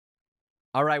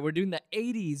All right, we're doing the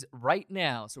 80s right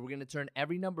now. So we're going to turn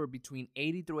every number between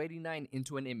 80 through 89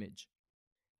 into an image.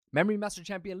 Memory Master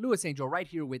Champion Louis Angel right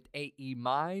here with AE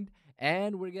Mind.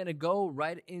 And we're going to go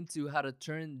right into how to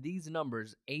turn these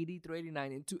numbers 80 through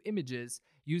 89 into images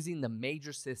using the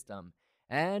Major System.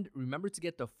 And remember to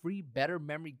get the free Better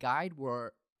Memory Guide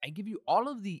where I give you all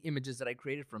of the images that I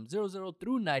created from 00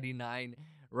 through 99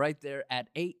 right there at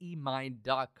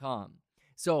aemind.com.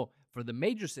 So for the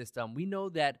Major System, we know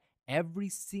that every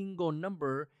single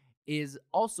number is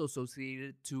also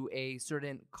associated to a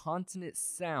certain consonant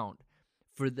sound.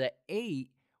 For the 8,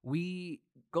 we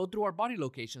go through our body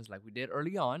locations like we did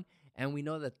early on, and we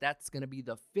know that that's going to be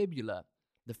the fibula.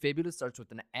 The fibula starts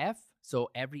with an F, so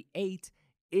every 8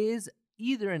 is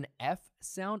either an F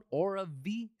sound or a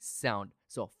V sound.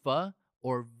 So F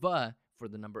or V for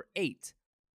the number 8.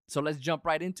 So let's jump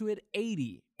right into it.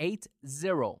 80, 80.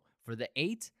 For the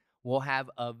 8, we'll have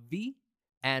a V,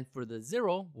 and for the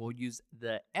 0, we'll use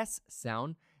the S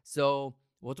sound. So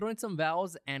we'll throw in some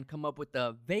vowels and come up with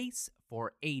the vase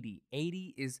for 80.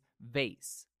 80 is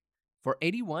vase. For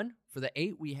 81, for the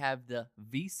 8, we have the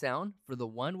V sound. For the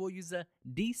 1, we'll use a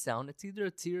D sound. It's either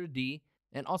a T or a D.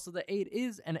 And also the 8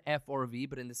 is an F or a V,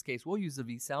 but in this case, we'll use the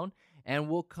V sound. And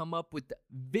we'll come up with the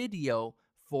video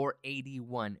for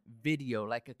 81. Video,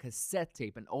 like a cassette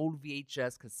tape, an old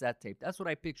VHS cassette tape. That's what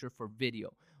I picture for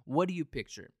video. What do you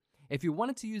picture? If you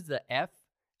wanted to use the F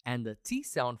and the T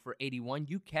sound for 81,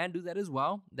 you can do that as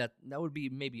well. That would be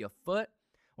maybe a foot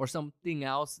or something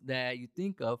else that you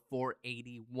think of for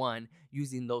 81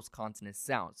 using those consonant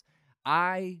sounds.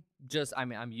 I'm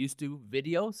used to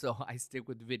video, so I stick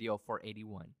with video for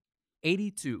 81.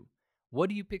 82. What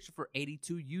do you picture for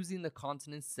 82 using the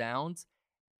consonant sounds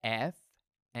F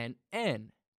and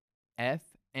N? F,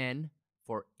 N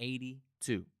for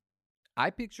 82. I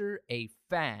picture a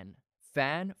fan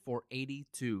for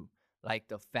 82, like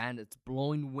the fan that's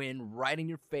blowing wind right in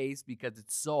your face because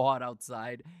it's so hot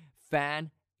outside.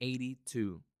 Fan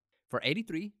 82. For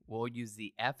 83, we'll use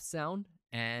the F sound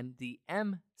and the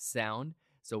M sound,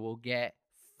 so we'll get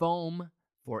foam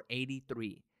for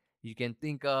 83. You can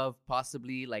think of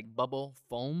possibly like bubble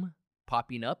foam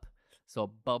popping up,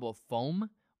 so bubble foam.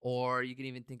 Or you can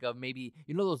even think of maybe,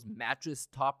 those mattress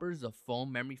toppers, the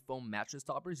foam, memory foam mattress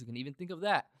toppers. You can even think of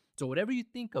that. So whatever you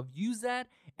think of, use that.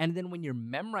 And then when you're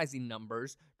memorizing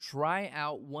numbers, try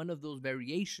out one of those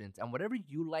variations. And whatever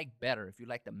you like better, if you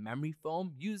like the memory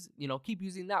foam, keep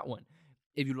using that one.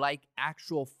 If you like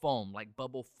actual foam, like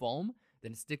bubble foam,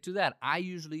 then stick to that. I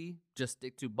usually just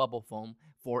stick to bubble foam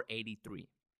for 83.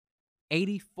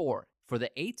 84. For the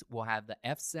 8, we'll have the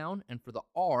F sound. And for the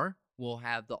R, we'll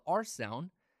have the R sound.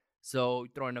 So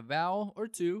throw in a vowel or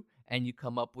two, and you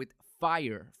come up with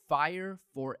fire. Fire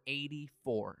for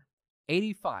 84.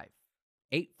 85.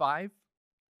 85.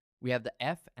 We have the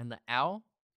F and the L.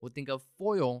 We'll think of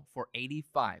foil for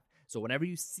 85. So whenever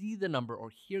you see the number or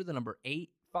hear the number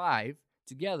 85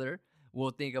 together,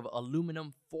 we'll think of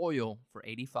aluminum foil for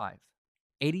 85.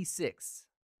 86.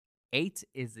 8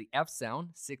 is the F sound.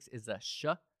 6 is a sh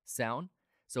sound.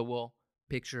 So we'll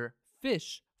picture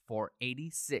fish for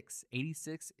 86.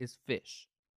 86 is fish.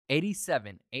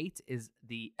 87. 8 is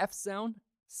the F sound.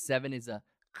 7 is a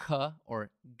k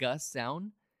or g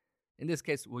sound. In this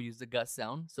case, we'll use the g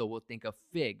sound. So we'll think of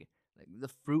fig, like the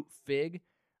fruit fig.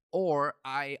 Or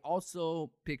I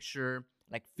also picture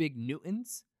like fig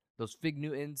Newtons. Those fig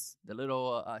Newtons, the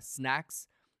little snacks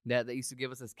that they used to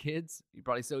give us as kids. You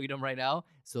probably still eat them right now.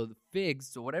 So the figs.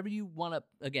 So whatever you want to,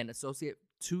 again, associate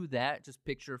to that, just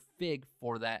picture fig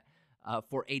for that.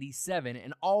 For 87,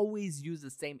 and always use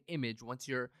the same image once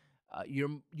you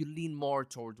lean more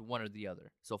towards one or the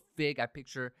other. So fig, I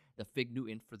picture the fig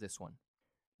Newton for this one.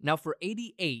 Now for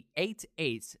 88, 8,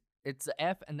 it's the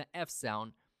F and the F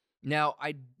sound. Now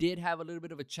I did have a little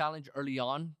bit of a challenge early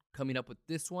on coming up with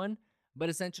this one, but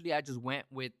essentially I just went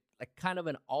with like kind of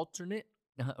an alternate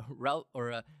route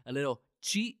or a little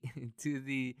cheat to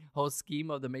the whole scheme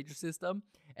of the Major System.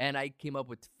 And I came up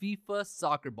with FIFA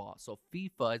soccer ball. So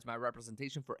FIFA is my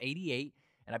representation for 88.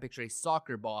 And I picture a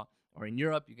soccer ball. Or in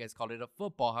Europe, you guys call it a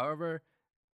football. However,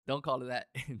 don't call it that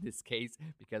in this case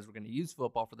because we're going to use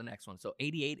football for the next one. So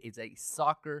 88 is a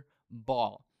soccer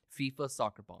ball. FIFA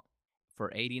soccer ball.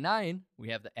 For 89, we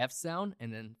have the F sound.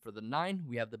 And then for the 9,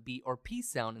 we have the B or P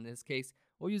sound. In this case,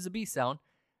 we'll use the B sound.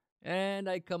 And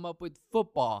I come up with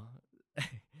football.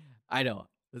 I know,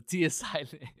 the T is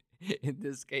silent in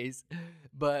this case.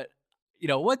 But,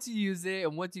 once you use it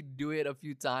and once you do it a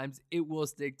few times, it will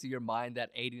stick to your mind that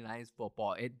 89 is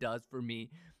football. It does for me.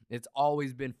 It's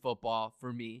always been football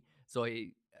for me. So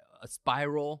a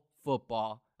spiral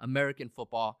football, American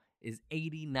football, is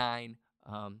 89.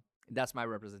 That's my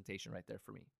representation right there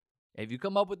for me. If you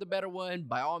come up with a better one,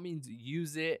 by all means,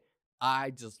 use it.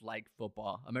 I just like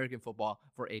football, American football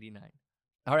for 89.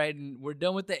 All right, and we're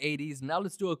done with the 80s. Now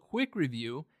let's do a quick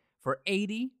review. For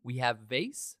 80, we have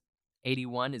vase.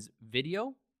 81 is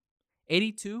video.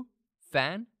 82,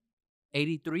 fan.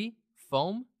 83,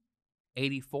 foam.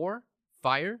 84,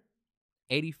 fire.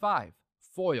 85,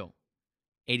 foil.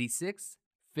 86,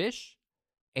 fish.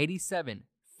 87,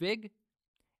 fig.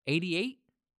 88,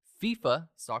 FIFA,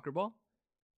 soccer ball.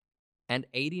 And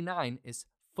 89 is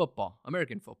football,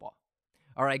 American football.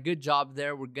 All right, good job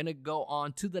there. We're going to go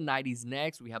on to the 90s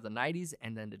next. We have the 90s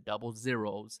and then the double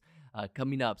zeros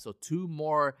coming up. So 2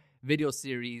 more video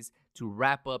series to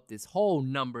wrap up this whole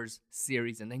numbers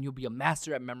series. And then you'll be a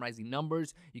master at memorizing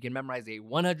numbers. You can memorize a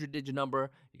 100-digit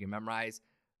number. You can memorize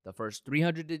the first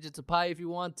 300 digits of pi if you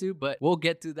want to, but we'll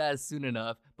get to that soon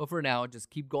enough. But for now, just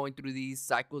keep going through these,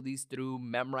 cycle these through,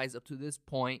 memorize up to this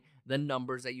point, the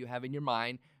numbers that you have in your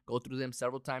mind. Go through them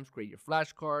several times, create your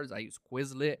flashcards. I use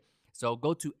Quizlet. So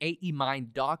go to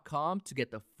aemind.com to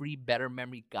get the free Better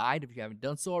Memory Guide if you haven't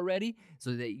done so already,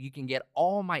 so that you can get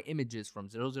all my images from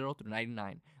 00 through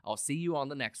 99. I'll see you on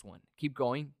the next one. Keep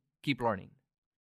going, keep learning.